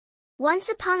Once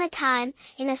upon a time,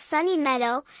 in a sunny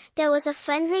meadow, there was a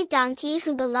friendly donkey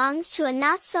who belonged to a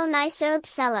not-so-nice herb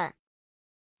seller.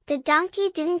 The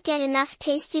donkey didn't get enough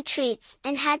tasty treats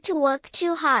and had to work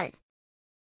too hard.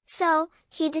 So,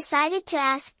 he decided to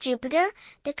ask Jupiter,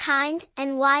 the kind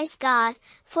and wise god,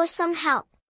 for some help.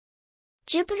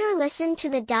 Jupiter listened to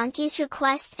the donkey's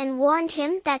request and warned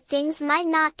him that things might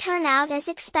not turn out as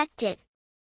expected.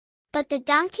 But the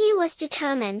donkey was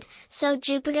determined, so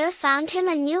Jupiter found him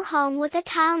a new home with a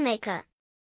tile maker.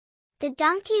 The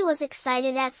donkey was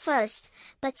excited at first,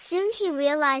 but soon he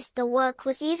realized the work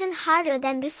was even harder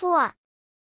than before.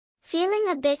 Feeling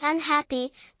a bit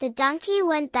unhappy, the donkey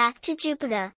went back to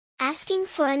Jupiter, asking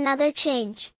for another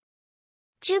change.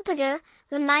 Jupiter,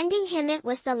 reminding him it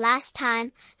was the last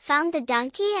time, found the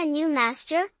donkey a new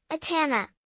master, a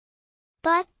tanner.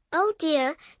 But, oh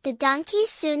dear, the donkey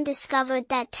soon discovered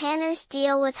that tanners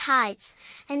deal with hides,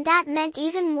 and that meant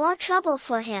even more trouble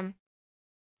for him.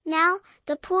 Now,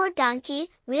 the poor donkey,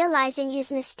 realizing his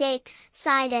mistake,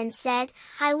 sighed and said,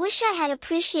 "I wish I had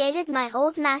appreciated my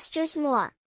old masters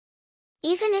more.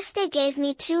 Even if they gave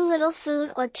me too little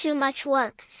food or too much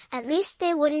work, at least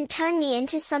they wouldn't turn me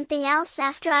into something else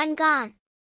after I'm gone."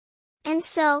 And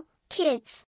so,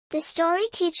 kids, the story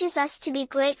teaches us to be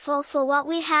grateful for what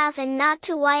we have and not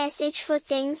to YSH for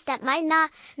things that might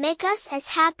not make us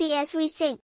as happy as we think.